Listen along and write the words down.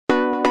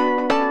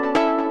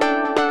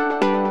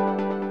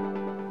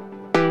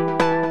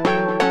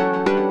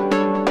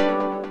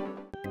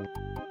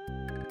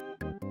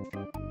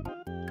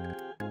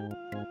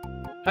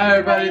Hi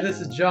everybody,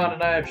 this is John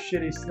and I have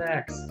shitty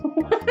snacks.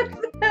 What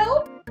the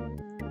hell?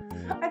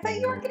 I thought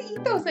you weren't gonna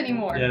eat those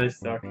anymore. Yeah, they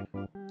suck.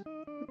 What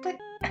the...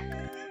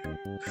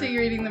 So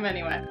you're eating them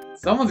anyway?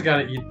 Someone's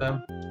gotta eat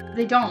them.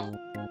 They don't.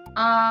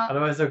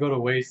 Otherwise they'll go to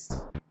waste.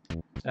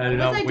 And I do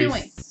not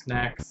waste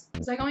snacks.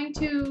 Was I going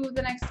to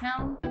the next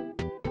town?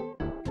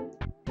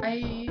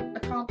 I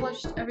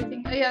accomplished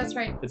everything. Oh yeah, that's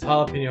right. It's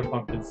jalapeno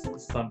pumpkin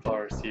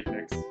sunflower seed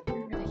mix.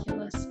 You're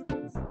ridiculous.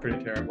 It's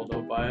pretty terrible.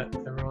 Don't buy it,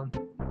 everyone.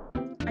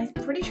 I'm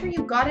pretty sure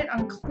you got it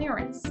on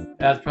clearance.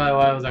 That's probably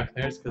why I was on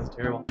clearance, because it's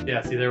terrible.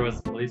 Yeah, see, there was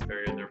a police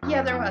barrier there.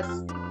 Yeah, there was.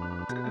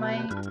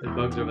 There's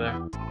bugs over there.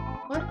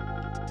 What?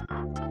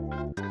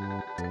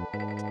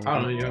 I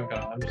don't know, you haven't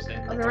got them. I'm just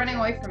saying. Oh, they're running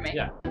away from me.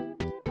 Yeah.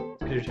 It's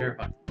because you're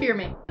terrified. Fear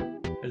me.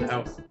 There's a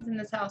house. It's in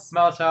this house.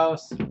 Mouse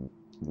house.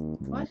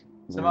 What?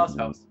 It's a mouse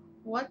house.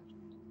 What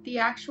the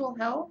actual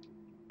hell?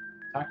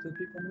 Talk to the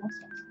people in the mouse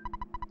house.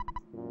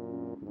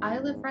 I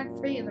live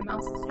rent-free in the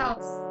mouse's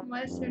house.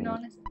 Also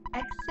known as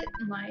exit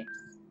mice.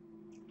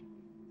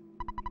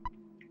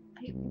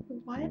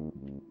 What?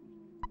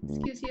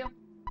 Excuse you.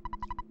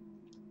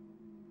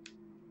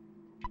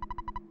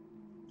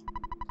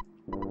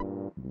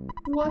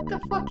 What the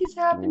fuck is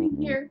happening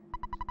here?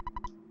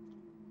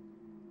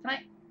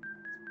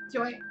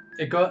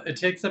 It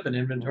takes up an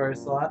inventory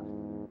slot,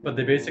 but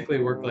they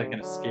basically work like an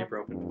escape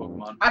rope in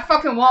Pokemon. I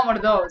fucking want one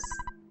of those.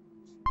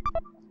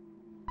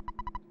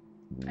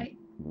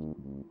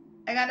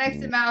 I got an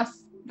exit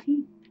mouse.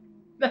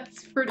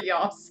 That's pretty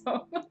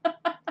awesome.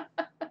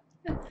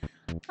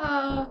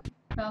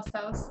 Mouse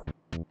house.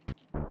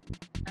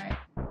 Alright,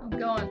 I'm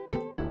going.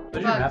 What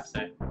did your map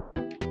say?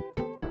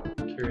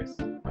 I'm curious.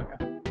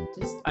 Okay.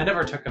 I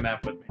never took a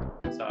map with me,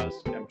 so I'm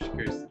just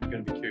curious. I'm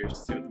gonna be curious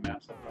to see what the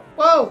map said.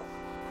 Whoa!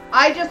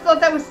 I just thought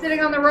that was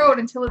sitting on the road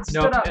until it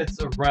stood up. No, it's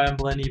a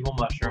ramblin evil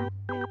mushroom.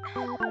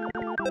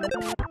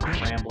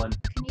 Ramblin.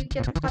 Can you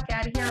get the fuck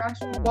out of here, Rush?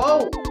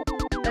 Whoa!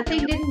 That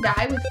thing didn't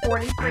die with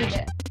 43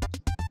 hit.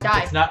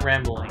 Die. It's not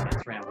rambling,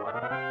 it's rambling.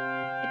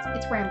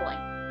 It's rambling.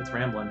 It's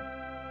rambling.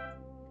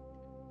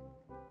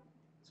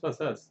 That's what it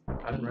says.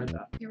 I didn't write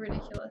that. You're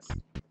ridiculous.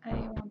 I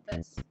want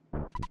this.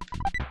 Are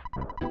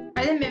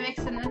there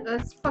mimics in this?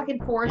 That's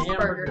fucking Forest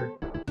Burger.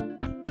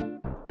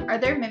 Are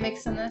there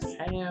mimics in this?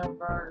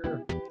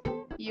 Hamburger.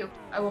 You.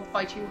 I will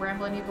fight you,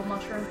 rambling evil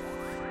mushroom.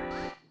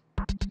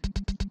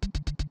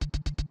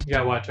 You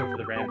gotta watch out for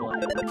the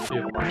rambling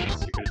evil mushroom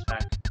secret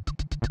attack.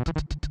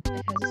 It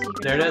has a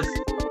secret. There it is.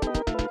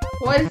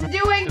 What is it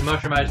doing? It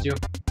mushroomized you.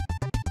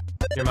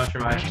 You're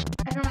mushroomized.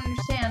 I don't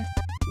understand.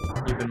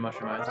 You've been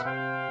mushroomized.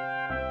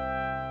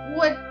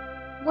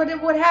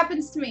 What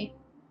happens to me?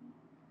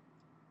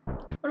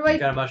 What do I... You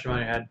got a mushroom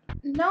on your head.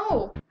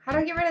 No. How do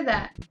I get rid of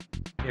that?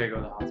 You gotta go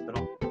to the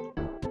hospital.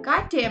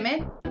 God damn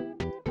it.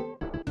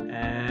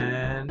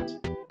 And...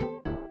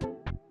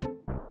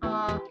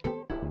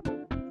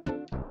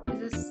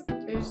 Is this...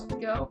 There's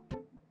go?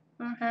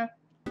 Okay.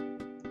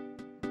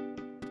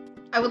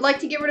 I would like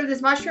to get rid of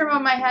this mushroom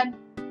on my head.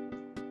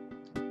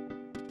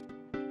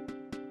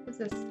 What's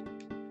this?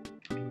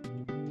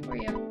 Who are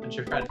you? That's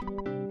your friend.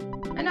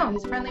 I know,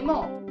 he's friendly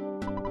mole.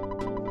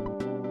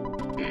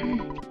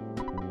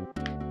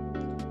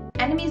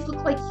 Enemies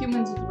look like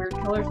humans with weird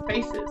colored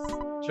faces.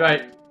 That's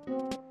right.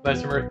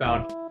 That's from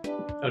Earthbound.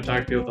 Don't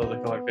talk to people with other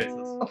colored faces.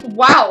 Oh,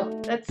 wow!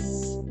 That's...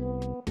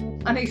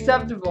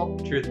 unacceptable.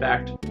 Truth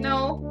fact.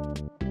 No.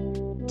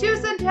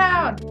 Tucson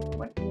Town!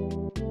 What?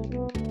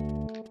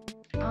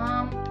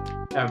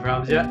 Having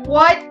problems yet?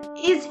 What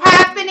is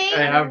happening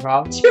Hey, having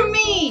problems? to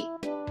me?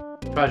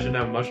 Probably shouldn't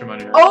have a mushroom on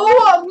your head.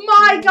 Oh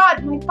my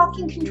god, my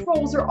fucking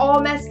controls are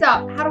all messed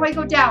up. How do I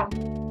go down?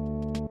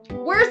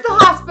 Where's the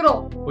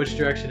hospital? Which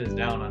direction is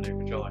down on your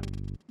controller?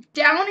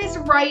 Down is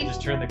right.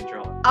 Just turn the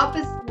controller. Up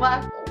is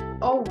left.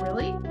 Oh,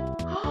 really?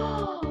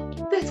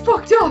 That's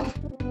fucked up.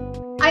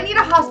 I need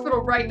a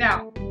hospital right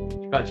now. You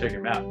should probably check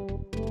your map.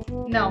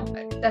 No,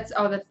 that's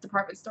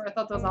department store. I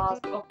thought that was a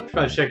hospital. You should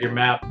probably check your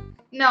map.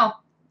 No.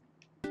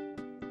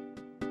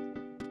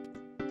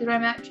 Did my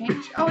map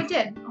change? Oh, it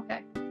did.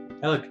 Okay.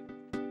 Hey, look.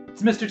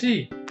 It's Mr.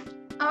 T.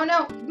 Oh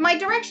no, my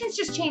directions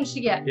just changed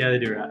again. Yeah, they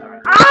do.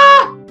 Alright.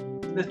 Ah!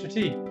 It's Mr.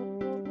 T.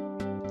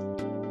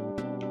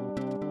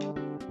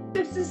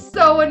 This is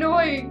so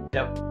annoying.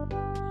 Yep.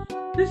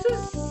 This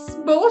is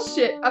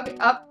bullshit. Okay,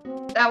 up.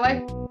 That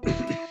way. This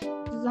is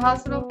the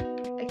hospital.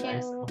 I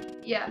can't. So.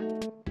 Yeah.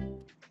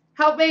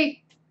 Help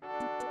me.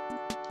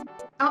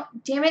 Oh,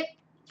 damn it.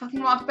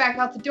 Fucking walk back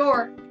out the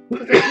door.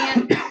 Because I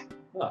can't.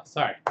 Oh,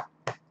 sorry.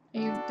 Are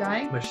you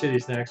dying? My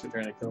shitty snacks are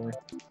trying to kill me.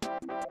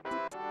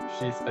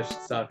 I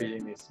should stop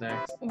eating these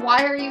snacks.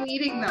 Why are you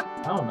eating them?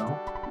 I don't know.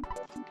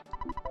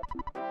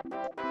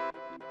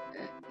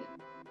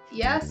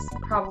 Yes,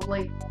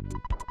 probably.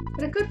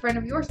 But a good friend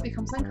of yours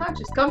becomes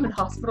unconscious. Come to the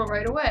hospital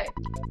right away.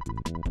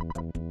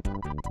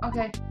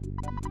 Okay.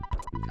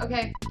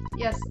 Okay.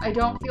 Yes, I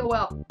don't feel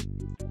well.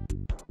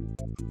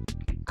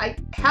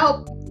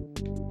 Help!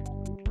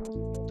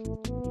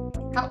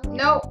 Help!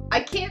 No! I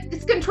can't!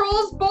 This control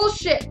is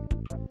bullshit!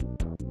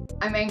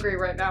 I'm angry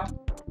right now.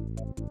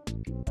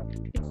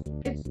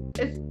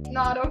 It's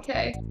not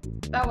okay.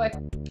 That way.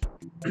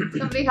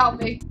 Somebody help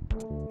me.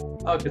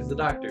 Oh, cause the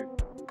doctor.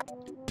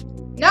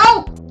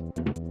 No!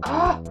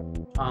 Oh,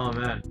 Oh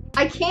man.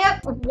 I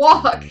can't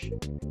walk.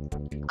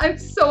 I'm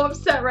so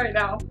upset right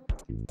now.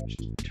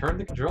 Turn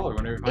the controller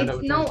whenever you find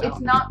out. No, it's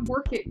not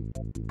working.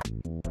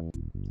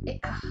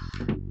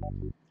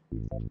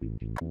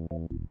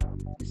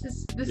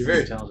 You're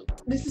very talented.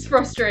 This is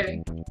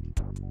frustrating.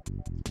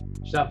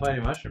 Stop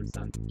fighting mushrooms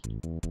then.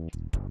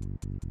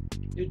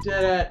 You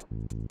did it!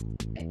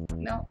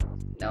 No,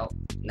 no,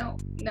 no,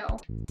 no.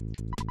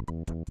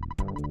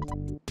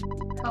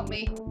 Help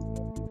me.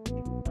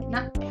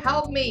 Not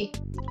help me.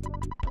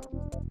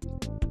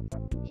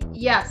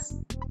 Yes.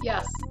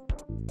 Yes.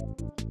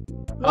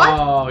 What?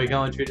 Oh, you can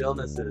only treat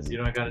illnesses. You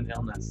don't got an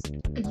illness.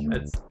 You...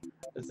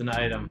 It's an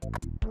item.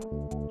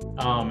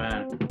 Oh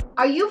man.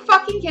 Are you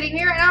fucking kidding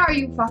me right now? Are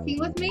you fucking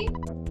with me?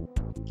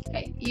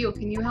 Hey, you,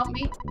 can you help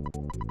me?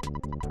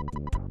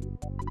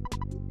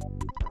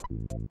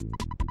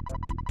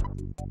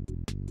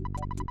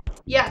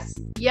 Yes,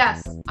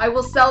 yes, I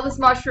will sell this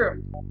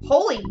mushroom.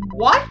 Holy,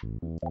 what?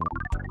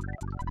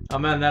 Oh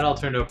man, that all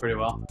turned out pretty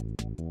well.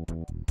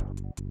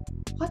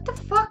 What the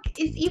fuck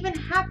is even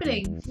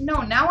happening?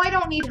 No, now I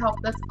don't need help.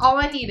 That's all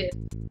I needed.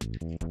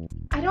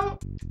 I don't...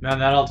 Man,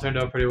 that all turned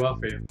out pretty well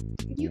for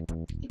you.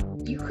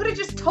 You could have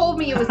just told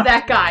me it was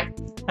that guy.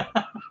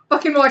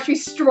 Fucking watch me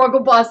struggle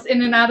bust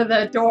in and out of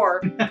that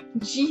door.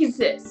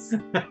 Jesus.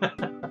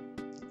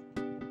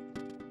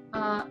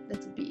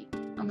 That's a bee.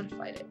 I'm gonna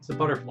fight it. It's a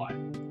butterfly.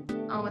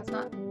 Oh, it's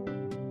not.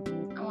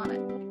 I want it.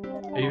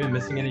 Are you even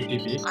missing any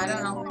PP? I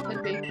don't know. It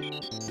could be.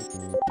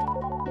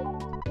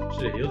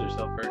 Should have healed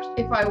yourself first.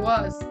 If I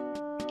was.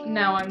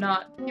 No, I'm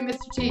not. Hey,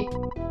 Mr. T.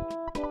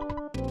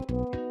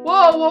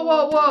 Whoa, whoa,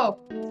 whoa, whoa.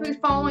 Somebody's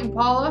following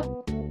Paula.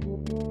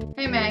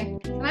 Hey,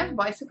 Meg. Can I have a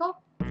bicycle?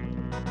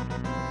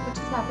 What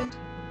just happened?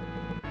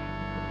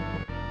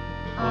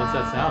 What's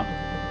that sound?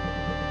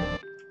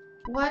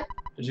 What?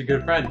 It's your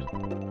good friend.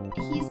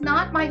 He's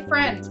not my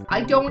friend.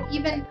 I don't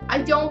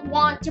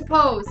want to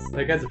pose.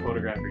 That guy's a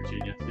photographic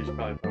genius. You should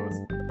probably pose.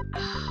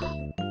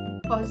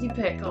 Fuzzy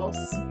pickles.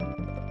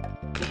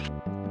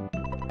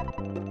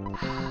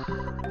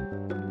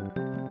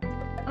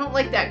 I don't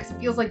like that because it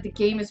feels like the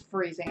game is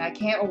freezing. I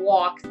can't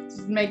walk. It's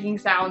just making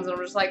sounds and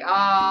I'm just like,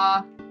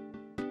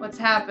 what's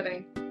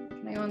happening?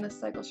 Can I go in this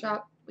cycle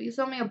shop? Will you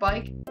sell me a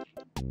bike?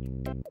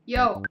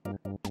 Yo.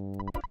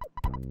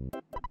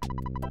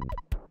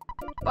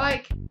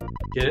 Bike.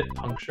 Get it?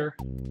 Puncture?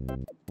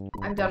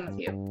 I'm done with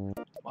you.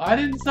 Well, I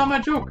didn't sell my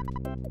joke.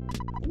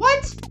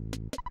 What?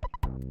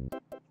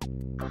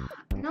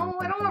 No,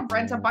 I don't want to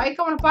rent a bike.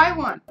 I want to buy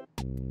one.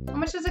 How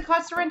much does it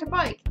cost to rent a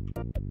bike?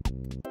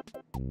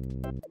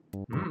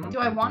 Do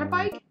I want a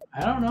bike?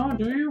 I don't know.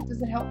 Do you?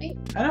 Does it help me?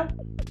 I don't.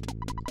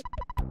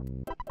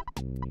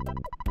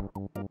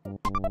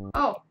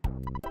 Oh.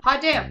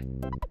 Hot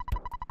damn.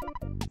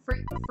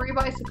 Free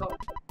bicycle.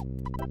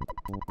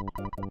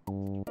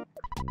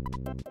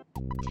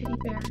 Teddy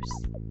bears.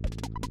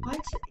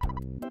 What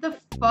the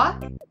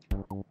fuck?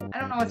 I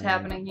don't know what's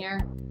happening here.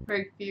 I'm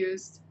very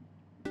confused.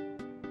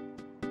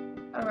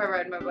 How do I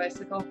ride my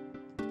bicycle?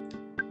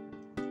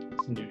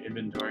 It's in your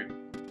inventory.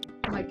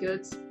 My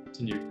goods. It's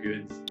in your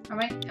goods. Am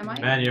I?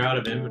 Man, you're out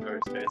of inventory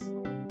space.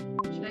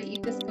 Should I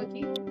eat this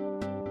cookie? I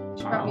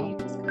should probably eat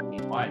this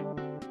cookie. Why?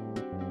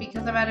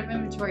 Because I'm out of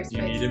inventory space.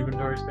 You need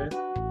inventory space?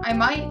 I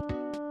might.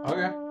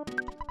 Okay.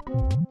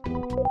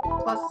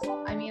 Plus,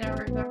 I mean, I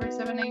recover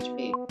 7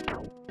 HP.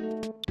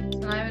 So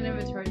now I have an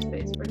inventory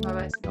space. Where's my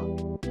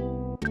bicycle?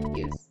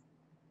 Use.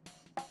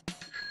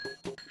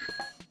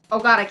 Oh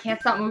god, I can't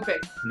stop moving.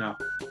 No.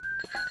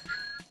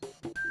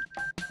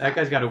 That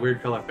guy's got a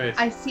weird color face.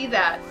 I see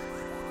that.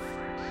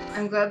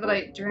 I'm glad that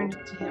I turned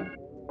to him.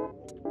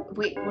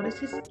 Wait, what is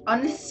his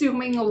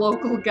unassuming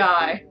local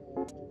guy?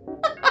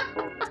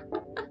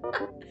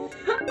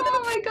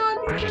 Oh my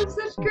god, these are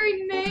such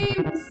great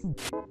names!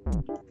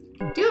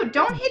 Dude,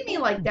 don't hit me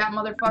like that,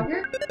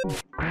 motherfucker!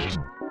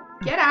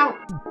 Get out!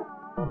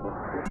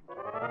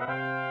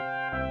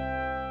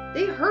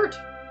 They hurt!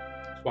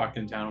 Just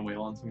walking in town and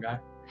wheel on some guy.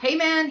 Hey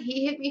man,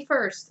 he hit me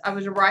first. I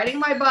was riding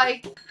my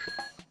bike.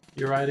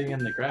 You're riding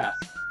in the grass.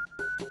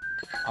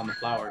 On the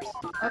flowers.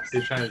 Oops.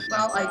 He's trying to...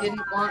 Well, I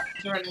didn't want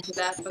to run into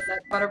that, but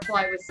that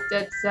butterfly was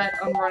dead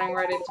set on running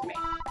right into me.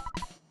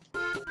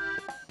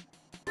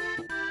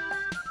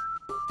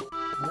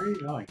 Where are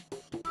you going?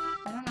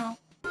 I don't know.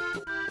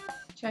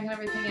 Checking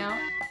everything out.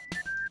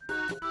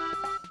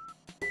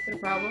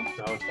 Good problem.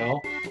 The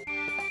hotel.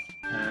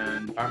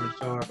 And department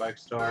store, bike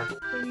store.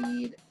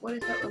 Read. What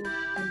is that little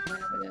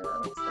pinpoint over there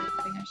that looks like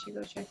the thing I should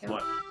go check out?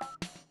 What?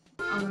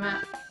 On the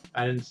map.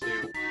 I didn't see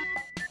you.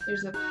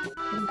 There's a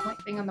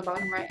pinpoint thing on the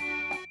bottom right.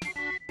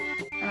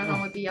 I don't know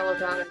what the yellow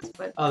dot is,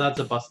 but... Oh, that's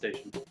a bus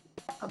station.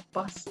 A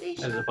bus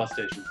station? There's a bus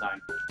station sign.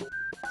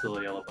 It's a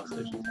little yellow bus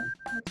station sign.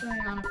 What's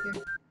going on up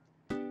here?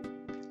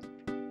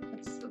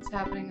 What's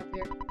happening up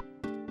here?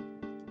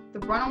 The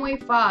Runaway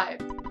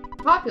 5.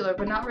 Popular,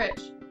 but not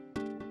rich.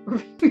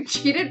 We're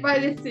cheated by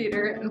the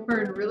theater, and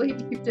we're in really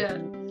deep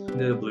debt.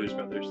 They're the Blues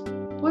Brothers.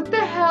 What the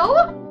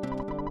hell?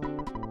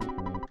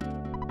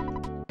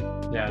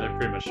 Yeah, they're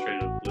pretty much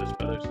straight up Blues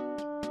Brothers.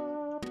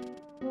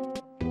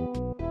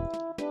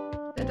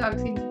 That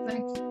dog's seen some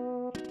things.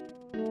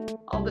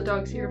 All the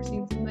dogs here have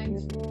seen some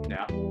things.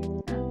 Yeah.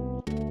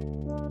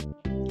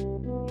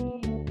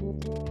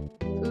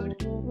 Food.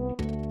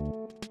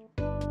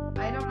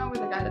 I don't know where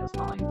the guy that was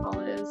following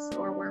Paula is,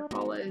 or where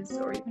Paula is,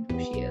 or even who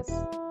she is.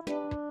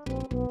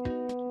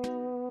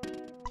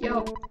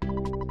 Yo.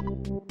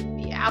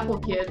 The Apple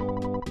Kid.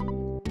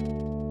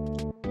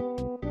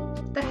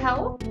 What the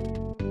hell?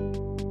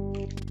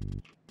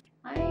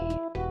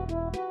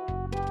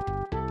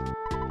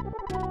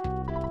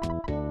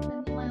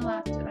 I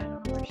left and I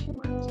don't know where she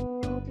went.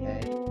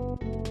 Okay.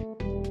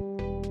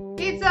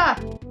 Pizza!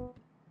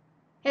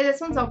 Hey,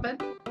 this one's open.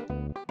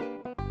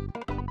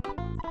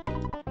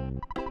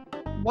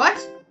 What?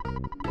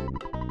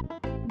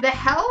 The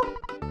hell?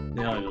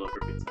 They only deliver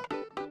pizza.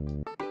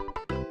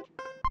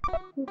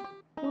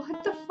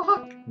 What the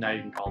fuck? Now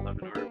you can call them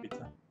and order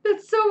pizza.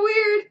 That's so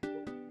weird.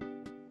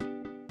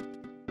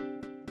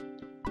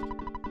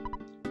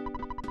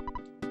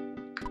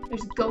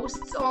 There's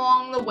ghosts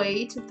along the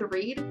way to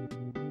Threed.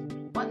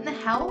 What in the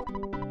hell?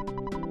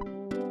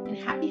 In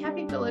Happy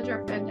Happy Village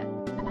are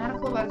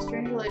fanatical about a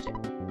strange religion.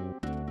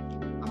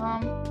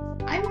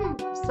 I'm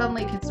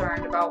suddenly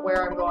concerned about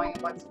where I'm going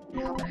and what's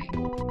happening.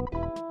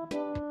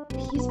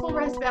 Peaceful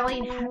Rest Valley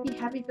and Happy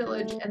Happy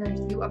Village, and there's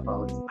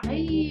UFOs.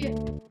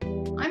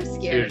 I'm So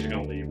you're scared. just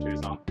gonna leave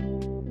Tucson.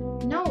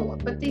 No,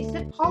 but they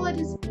said Paula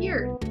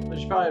disappeared. We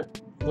should probably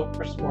look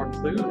for some more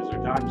clues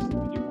or talk to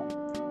some people.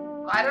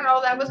 I don't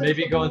know, that was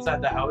Maybe go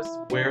inside the house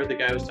where the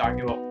guy was talking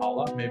about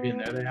Paula. Maybe in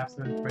there they have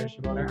some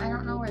information about her. I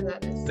don't know where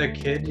that is. The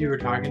kid you were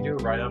talking to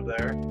right up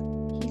there?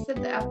 He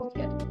said the Apple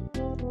Kid.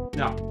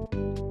 No.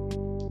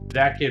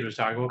 That kid was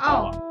talking about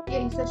Paula. Oh,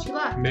 yeah, he said she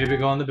left. Maybe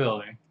go in the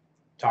building.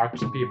 Talk to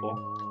some people.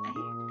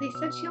 They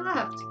said she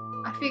left.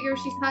 I figure if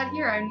she's not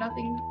here, I have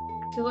nothing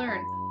to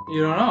learn.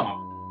 You don't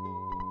know.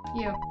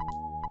 You.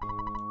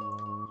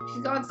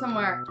 She's gone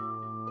somewhere.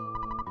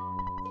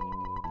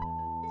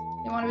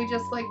 They want to be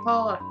just like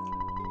Paula.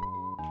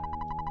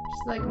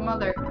 She's like a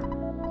mother.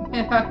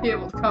 May not be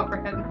able to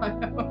comprehend my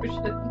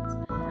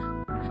emotions.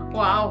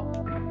 Wow.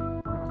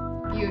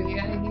 You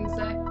got anything to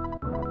say?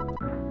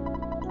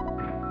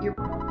 You're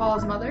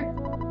Paula's mother?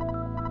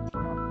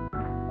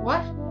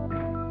 What?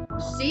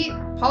 See?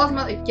 Paula's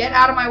mother. Get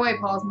out of my way,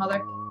 Paula's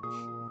mother.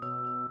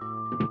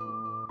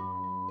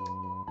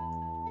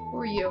 Who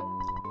are you?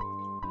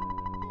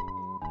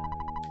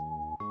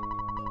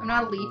 I'm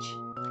not a leech.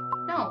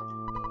 No.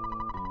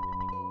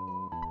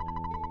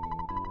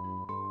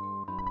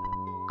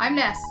 I'm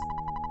Ness.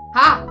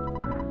 Ha!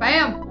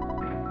 Bam!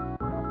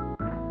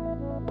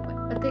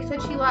 But they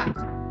said she left.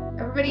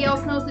 Everybody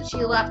else knows that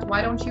she left.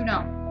 Why don't you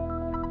know?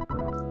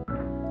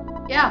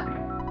 Yeah.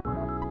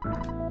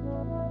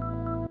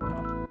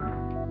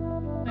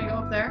 Can I go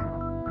up there?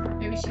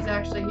 Maybe she's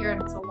actually here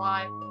and it's a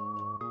lie.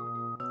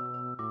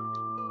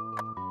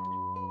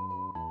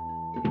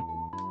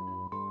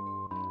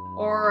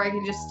 Or I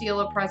can just steal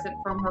a present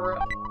from her room.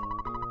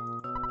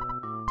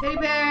 Teddy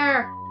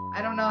bear!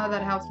 I don't know how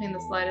that helps me in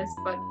the slightest,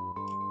 but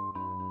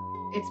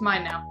it's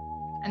mine now.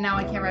 And now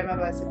I can't ride my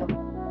bicycle.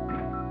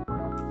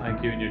 I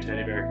think you and your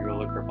teddy bear can go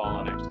look for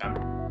Paula next time.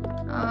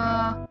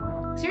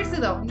 Seriously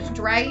though, I'm just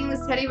dragging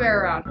this teddy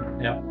bear around.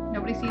 Yep.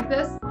 Nobody sees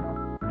this?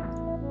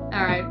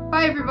 Alright,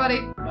 bye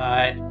everybody!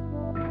 Bye.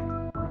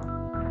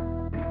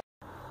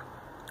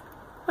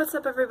 What's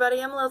up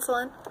everybody, I'm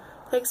Liltalen.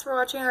 Thanks for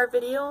watching our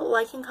video.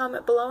 Like and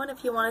comment below, and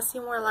if you want to see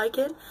more like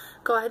it,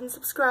 go ahead and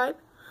subscribe.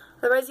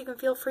 Otherwise, you can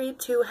feel free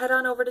to head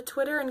on over to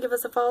Twitter and give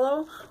us a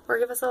follow, or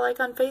give us a like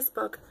on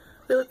Facebook.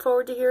 We look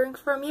forward to hearing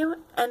from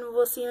you, and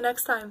we'll see you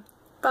next time.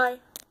 Bye.